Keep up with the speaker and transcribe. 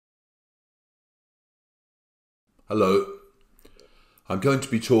Hello, I'm going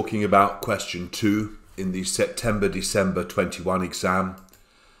to be talking about question 2 in the September-December 21 exam,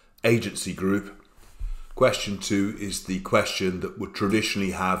 agency group. Question 2 is the question that would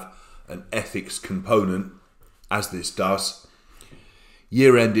traditionally have an ethics component, as this does.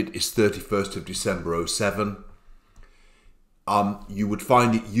 Year ended is 31st of December 07. You would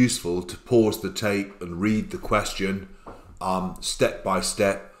find it useful to pause the tape and read the question step by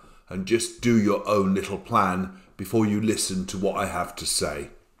step and just do your own little plan before you listen to what I have to say.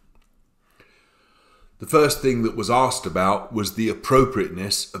 The first thing that was asked about was the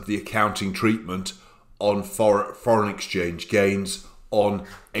appropriateness of the accounting treatment on foreign exchange gains on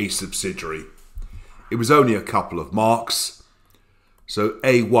a subsidiary. It was only a couple of marks. So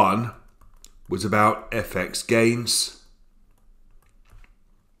A1 was about FX gains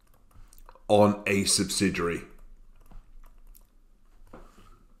on a subsidiary.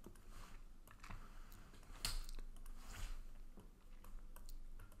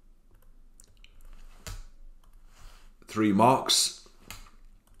 Three marks.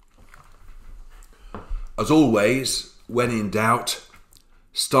 As always, when in doubt,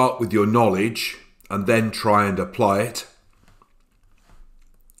 start with your knowledge and then try and apply it.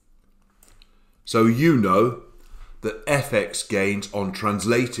 So you know that FX gains on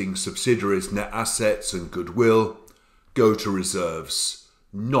translating subsidiaries' net assets and goodwill go to reserves,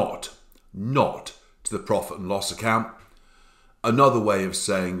 not to the profit and loss account. Another way of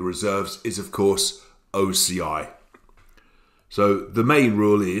saying reserves is, of course, OCI. So the main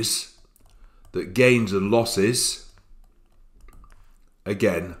rule is that gains and losses,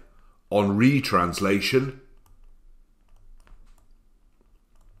 again, on retranslation,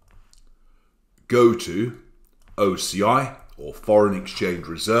 go to OCI, or foreign exchange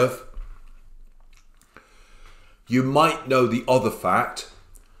reserve. You might know the other fact,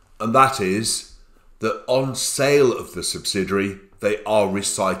 and that is that on sale of the subsidiary, they are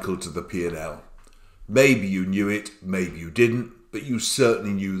recycled to the P&L. Maybe you knew it, maybe you didn't, but you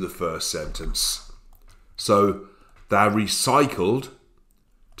certainly knew the first sentence. So they're recycled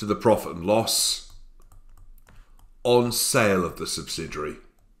to the profit and loss on sale of the subsidiary.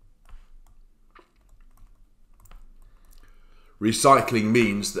 Recycling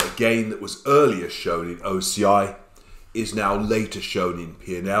means that a gain that was earlier shown in OCI is now later shown in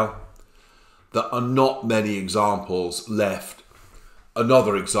P&L. There are not many examples left.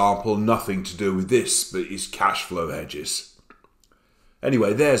 Another example, nothing to do with this, but is cash flow hedges.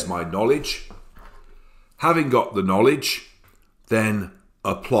 Anyway, there's my knowledge. Having got the knowledge, then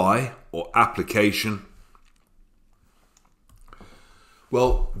apply or application.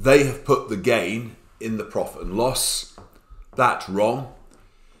 Well, they have put the gain in the profit and loss. That's wrong.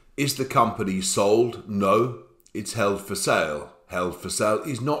 Is the company sold? No, it's held for sale. Held for sale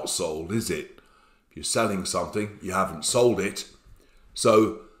is not sold, is it? If you're selling something, you haven't sold it.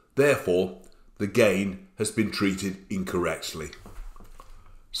 So, therefore, the gain has been treated incorrectly.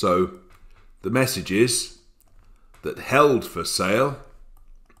 So, the message is that held for sale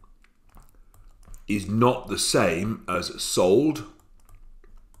is not the same as sold.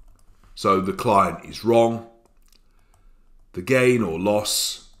 So, the client is wrong. The gain or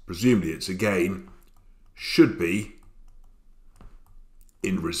loss, presumably it's a gain, should be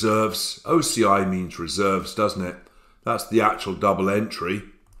in reserves. OCI means reserves, doesn't it? That's the actual double entry,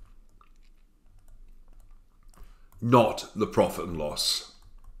 not the profit and loss.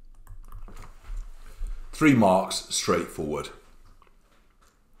 3 marks, straightforward.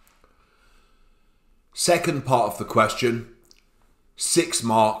 Second part of the question, 6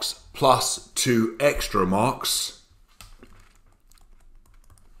 marks plus 2 extra marks,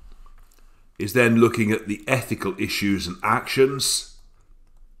 is then looking at the ethical issues and actions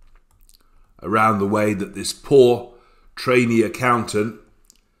around the way that this poor trainee accountant,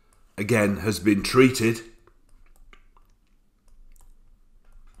 again, has been treated.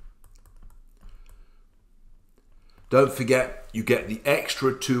 Don't forget, you get the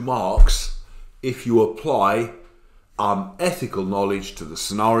extra 2 marks if you apply ethical knowledge to the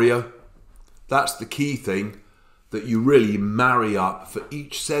scenario. That's the key thing, that you really marry up for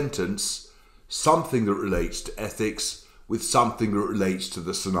each sentence something that relates to ethics with something that relates to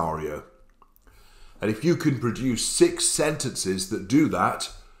the scenario. And if you can produce 6 sentences that do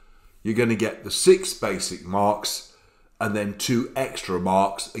that, you're going to get the 6 basic marks and then 2 extra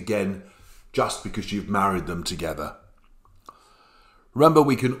marks, again, just because you've married them together. Remember,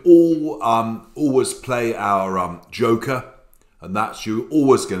 we can all always play our joker, and that's you're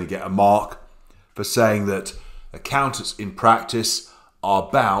always going to get a mark for saying that accountants in practice are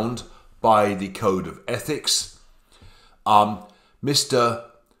bound by the code of ethics.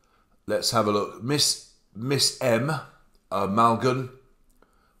 Let's have a look. Miss M, Malgun.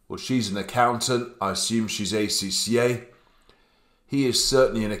 Well, she's an accountant. I assume she's ACCA. He is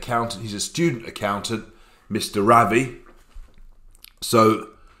certainly an accountant. He's a student accountant, Mr. Ravi. So,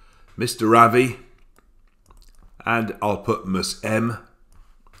 Mr. Ravi and I'll put Miss M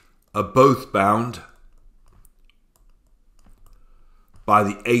are both bound by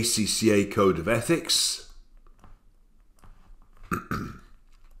the ACCA Code of Ethics.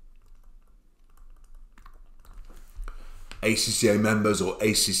 ACCA members or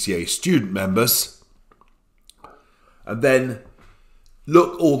ACCA student members, and then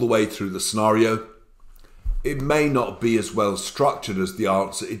look all the way through the scenario. It may not be as well structured as the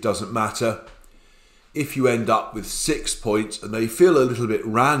answer, it doesn't matter. If you end up with 6 points and they feel a little bit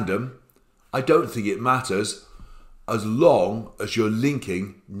random, I don't think it matters, as long as you're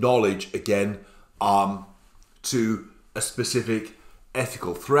linking knowledge again to a specific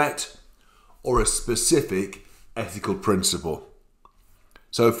ethical threat or a specific ethical principle.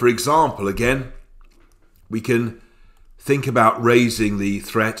 So for example, again, we can think about raising the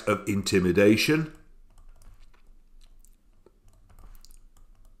threat of intimidation.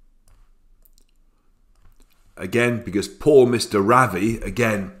 Again, because poor Mr. Ravi,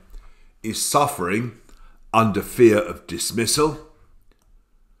 again, is suffering under fear of dismissal.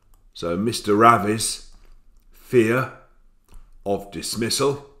 So Mr. Ravi's fear of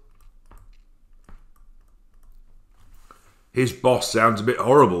dismissal. His boss sounds a bit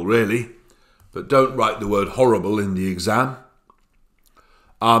horrible, really, but don't write the word horrible in the exam.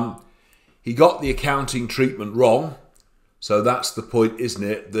 He got the accounting treatment wrong, so that's the point, isn't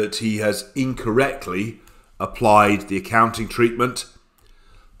it, that he has incorrectly applied the accounting treatment.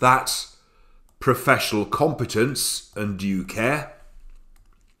 That's professional competence and due care.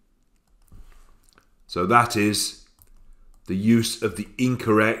 So that is the use of the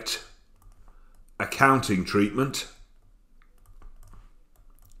incorrect accounting treatment.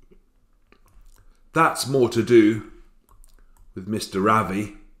 That's more to do with Mr.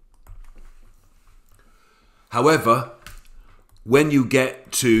 Ravi. However, when you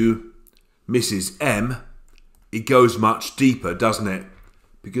get to Mrs. M, it goes much deeper, doesn't it?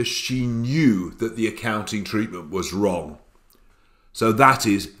 Because she knew that the accounting treatment was wrong. So that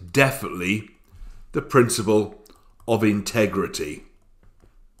is definitely the principle of integrity.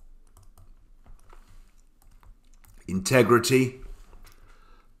 Integrity,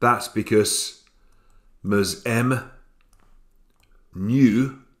 that's because Ms. M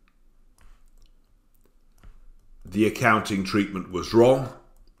knew the accounting treatment was wrong.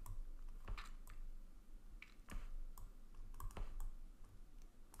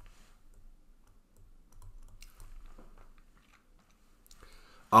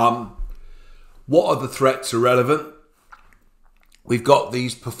 What other threats are relevant? We've got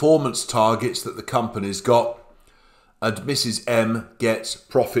these performance targets that the company's got, and Mrs. M gets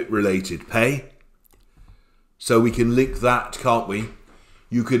profit-related pay. So we can link that, can't we?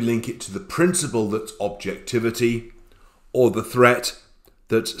 You could link it to the principle that's objectivity, or the threat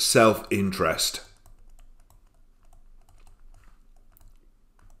that's self-interest.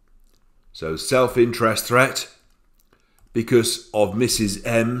 So self-interest threat, because of Mrs.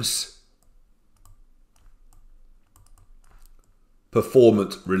 M's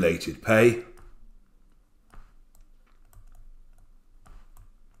performance-related pay.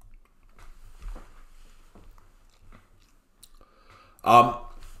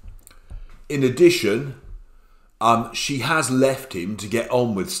 In addition, she has left him to get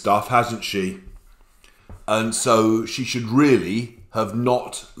on with stuff, hasn't she? And so she should really have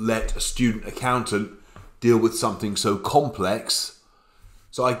not let a student accountant deal with something so complex.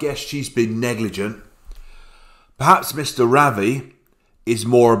 So I guess she's been negligent. Perhaps Mr. Ravi is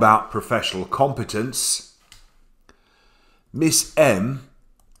more about professional competence. Miss M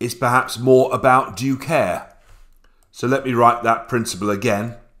is perhaps more about due care. So let me write that principle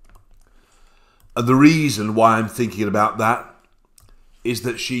again. And the reason why I'm thinking about that is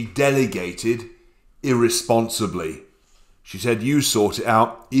that she delegated irresponsibly. She said, you sort it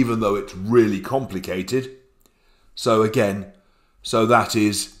out, even though it's really complicated. So again, so that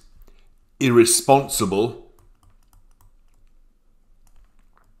is irresponsible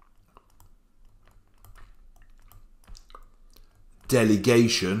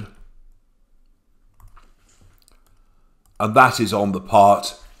delegation, and that is on the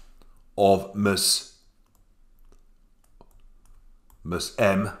part of Miss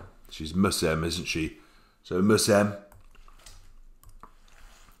M. She's Miss M, isn't she? So Miss M.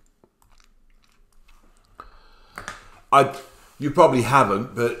 You probably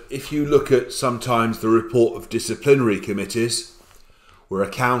haven't, but if you look at sometimes the report of disciplinary committees, where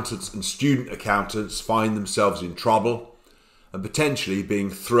accountants and student accountants find themselves in trouble and potentially being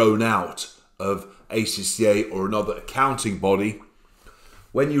thrown out of ACCA or another accounting body,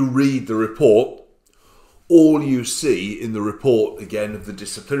 when you read the report, all you see in the report, again, of the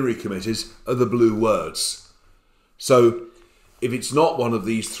disciplinary committees are the blue words. So if it's not one of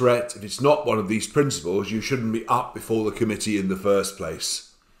these threats, if it's not one of these principles, you shouldn't be up before the committee in the first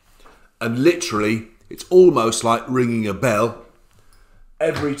place. And literally, it's almost like ringing a bell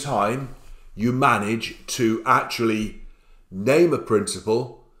every time you manage to actually name a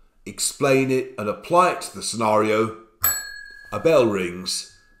principle, explain it and apply it to the scenario. A bell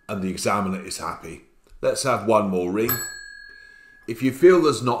rings and the examiner is happy. Let's have one more ring. If you feel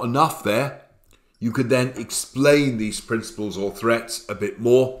there's not enough there, you could then explain these principles or threats a bit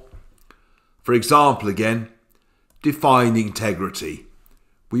more. For example, again, define integrity.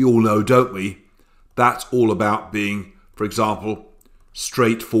 We all know, don't we? That's all about being, for example,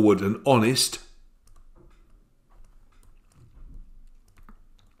 straightforward and honest.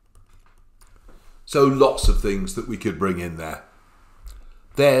 So lots of things that we could bring in there.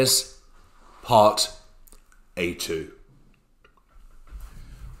 There's part A2.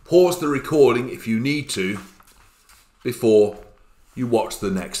 Pause the recording if you need to before you watch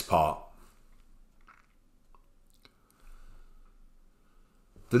the next part.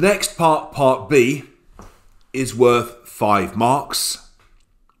 The next part, part B, is worth 5 marks,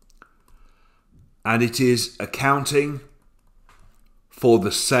 and it is accounting for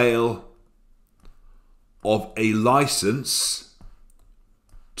the sale of a license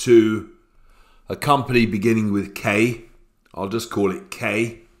to a company beginning with K. I'll just call it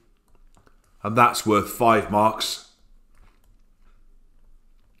K, and that's worth 5 marks.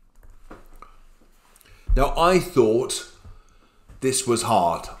 Now, I thought this was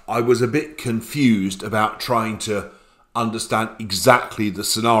hard. I was a bit confused about trying to understand exactly the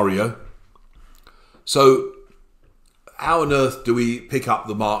scenario. So how on earth do we pick up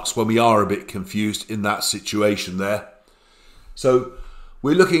the marks when we are a bit confused in that situation there? So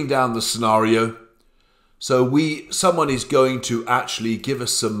we're looking down the scenario. So someone is going to actually give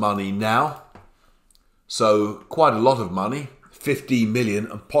us some money now. So quite a lot of money, 15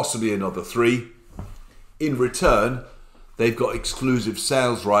 million and possibly another 3. In return, they've got exclusive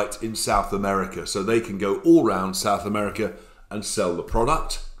sales rights in South America, so they can go all around South America and sell the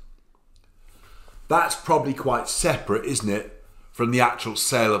product. That's probably quite separate, isn't it, from the actual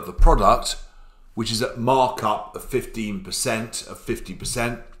sale of the product, which is at markup of 15%, of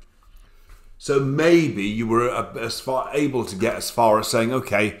 50%. So maybe you were able to get as far as saying,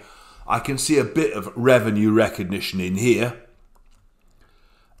 okay, I can see a bit of revenue recognition in here.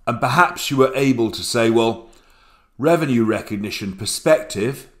 And perhaps you were able to say, well, revenue recognition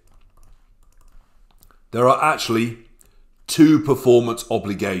perspective, there are actually 2 performance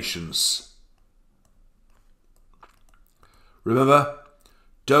obligations. Remember,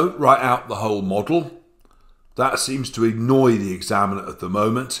 don't write out the whole model. That seems to annoy the examiner at the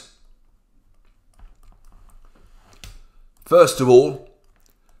moment. First of all,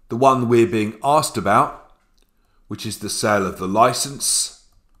 the one we're being asked about, which is the sale of the license.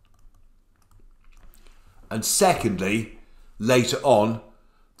 And secondly, later on,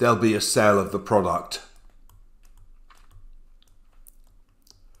 there'll be a sale of the product.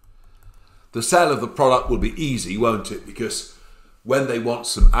 The sale of the product will be easy, won't it? Because when they want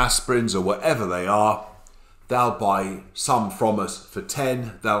some aspirins or whatever they are, they'll buy some from us for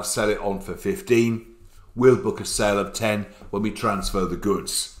 10, they'll sell it on for 15. We'll book a sale of 10 when we transfer the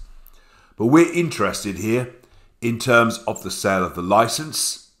goods. But we're interested here in terms of the sale of the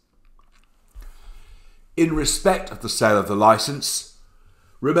license. In respect of the sale of the license,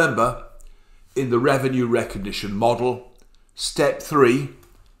 remember, in the revenue recognition model, step 3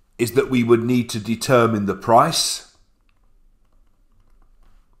 is that we would need to determine the price.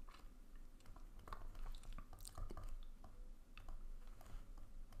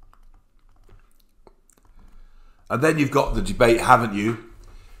 And then you've got the debate, haven't you,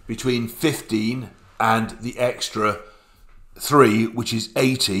 between 15 and the extra 3, which is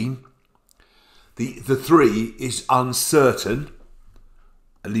 18. The 3 is uncertain.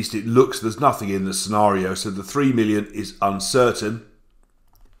 At least it looks, there's nothing in the scenario, so the 3 million is uncertain.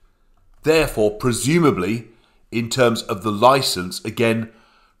 Therefore, presumably, in terms of the license, again,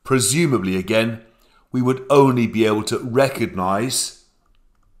 presumably again, we would only be able to recognise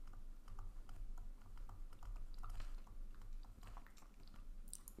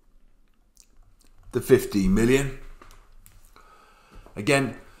the 15 million.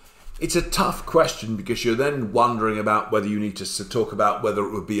 Again, it's a tough question because you're then wondering about whether you need to talk about whether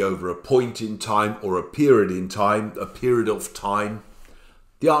it would be over a point in time or a period in time, a period of time.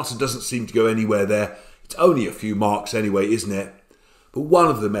 The answer doesn't seem to go anywhere there. It's only a few marks anyway, isn't it? But one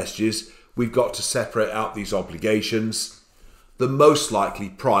of the messages, we've got to separate out these obligations. The most likely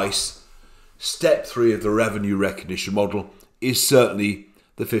price, step 3 of the revenue recognition model, is certainly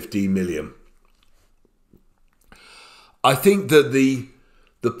the 15 million. I think that the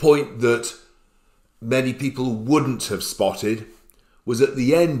point that many people wouldn't have spotted was at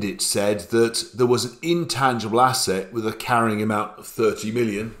the end it said that there was an intangible asset with a carrying amount of 30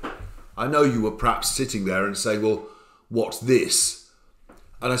 million. I know you were perhaps sitting there and saying, well, what's this?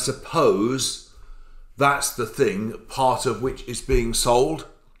 And I suppose that's the thing, part of which is being sold.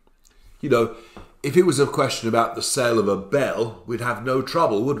 You know, if it was a question about the sale of a bell, we'd have no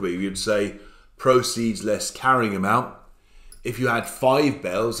trouble, would we? We'd say proceeds less carrying amount. If you had 5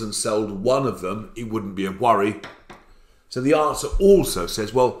 bells and sold one of them, it wouldn't be a worry. So the answer also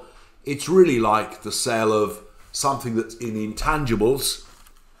says, well, it's really like the sale of something that's in intangibles.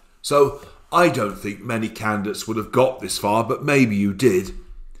 So I don't think many candidates would have got this far, but maybe you did.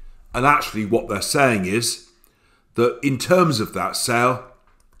 And actually what they're saying is that in terms of that sale,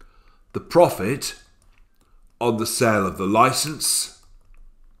 the profit on the sale of the license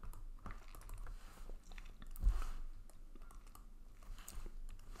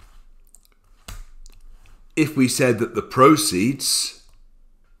if we said that the proceeds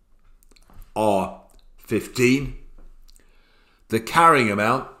are 15, the carrying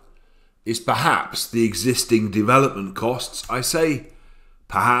amount is perhaps the existing development costs. I say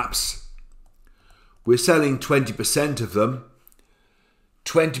perhaps. We're selling 20% of them.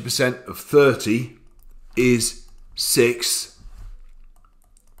 20% of 30 is 6.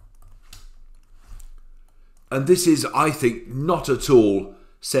 And this is, I think, not at all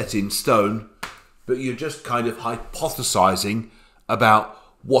set in stone, but you're just kind of hypothesizing about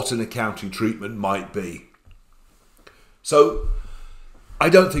what an accounting treatment might be. So I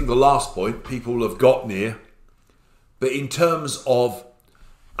don't think the last point people will have got near, but in terms of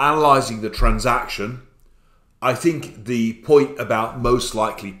analysing the transaction, I think the point about most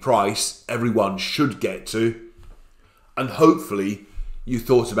likely price everyone should get to, and hopefully you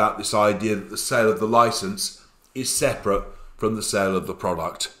thought about this idea that the sale of the license is separate from the sale of the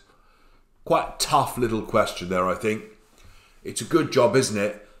product. Quite tough little question there, I think. It's a good job, isn't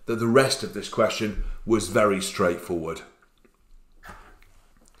it, that the rest of this question was very straightforward.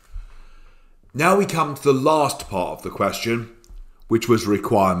 Now we come to the last part of the question, which was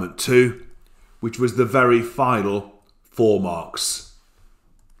requirement 2, which was the very final 4 marks.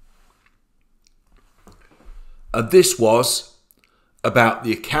 And this was about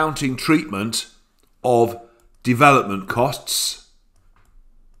the accounting treatment of development costs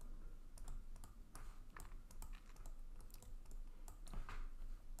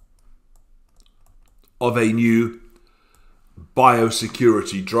of a new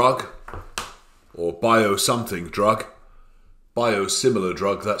biosecurity drug, or bio-something drug. Biosimilar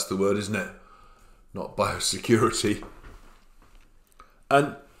drug, that's the word, isn't it? Not biosecurity.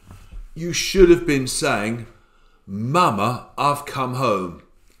 And you should have been saying, Mama, I've come home.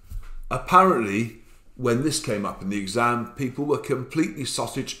 Apparently, when this came up in the exam, people were completely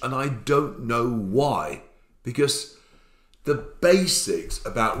sausage, and I don't know why. Because the basics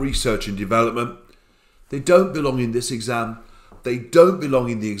about research and development, they don't belong in this exam. They don't belong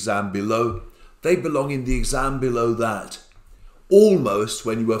in the exam below. They belong in the exam below that. Almost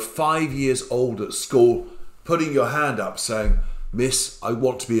when you were 5 years old at school, putting your hand up saying, Miss, I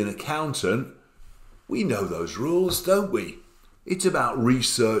want to be an accountant. We know those rules, don't we? It's about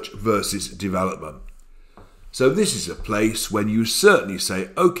research versus development. So this is a place when you certainly say,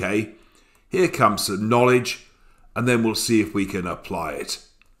 okay, here comes some knowledge, and then we'll see if we can apply it.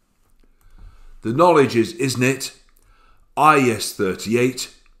 The knowledge is, isn't it? IAS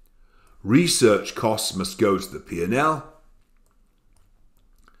 38, research costs must go to the P&L.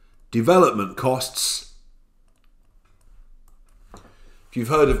 Development costs. If you've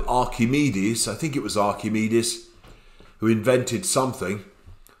heard of Archimedes, I think it was Archimedes who invented something.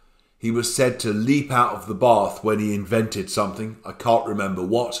 He was said to leap out of the bath when he invented something, I can't remember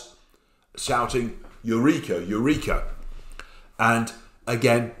what, shouting, Eureka, Eureka. And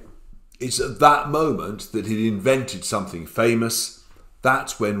again, it's at that moment that he invented something famous.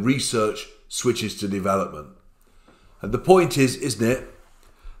 That's when research switches to development. And the point is, isn't it,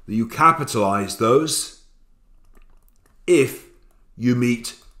 that you capitalise those if you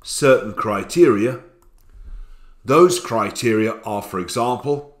meet certain criteria. Those criteria are, for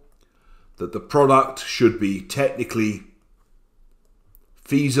example, that the product should be technically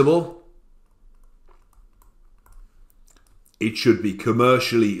feasible, it should be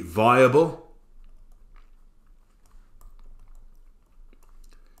commercially viable,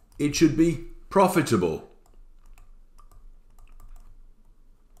 it should be profitable.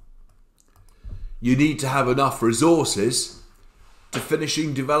 You need to have enough resources to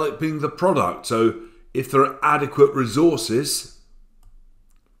finishing developing the product. So if there are adequate resources,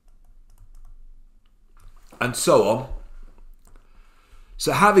 and so on.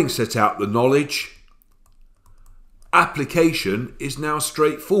 So having set out the knowledge, application is now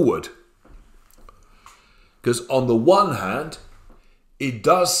straightforward. Because on the one hand, it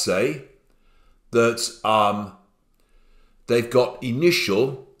does say that they've got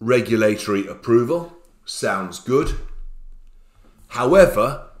initial regulatory approval. Sounds good.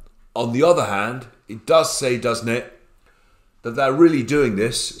 However, on the other hand, it does say, doesn't it, that they're really doing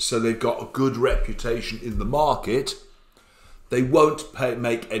this so they've got a good reputation in the market. They won't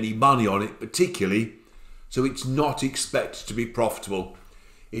make any money on it particularly, so it's not expected to be profitable.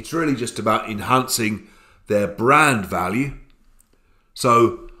 It's really just about enhancing their brand value.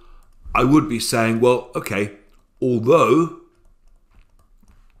 So I would be saying, well, okay, although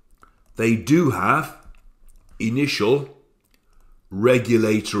they do have initial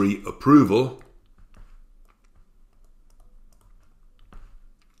regulatory approval,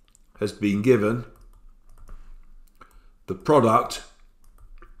 has been given, the product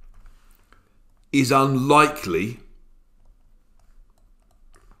is unlikely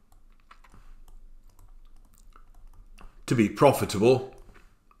to be profitable.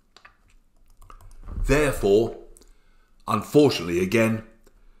 Therefore, unfortunately, again,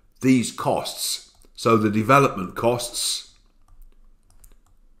 these costs, so the development costs,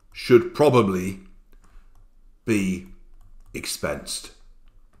 should probably be expensed.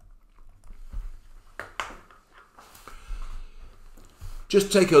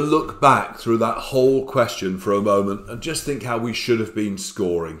 Just take a look back through that whole question for a moment and just think how we should have been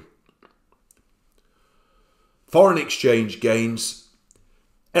scoring. Foreign exchange gains,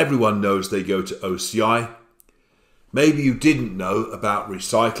 everyone knows they go to OCI. Maybe you didn't know about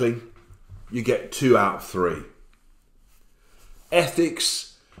recycling. You get 2 out of 3.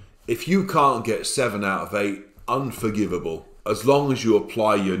 Ethics, if you can't get 7 out of 8, unforgivable. As long as you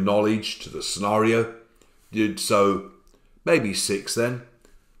apply your knowledge to the scenario. You did so maybe 6 then.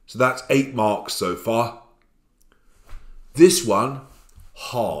 So that's 8 marks so far. This one,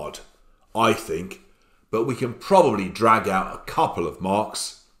 hard, I think, but we can probably drag out a couple of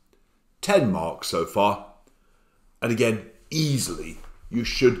marks. 10 marks so far. And again, easily, you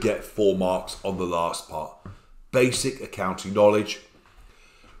should get 4 marks on the last part. Basic accounting knowledge.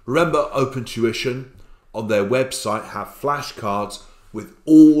 Remember, OpenTuition on their website have flashcards with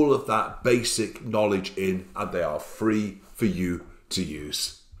all of that basic knowledge in, and they are free for you to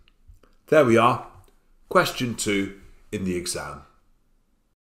use. There we are, question 2 in the exam.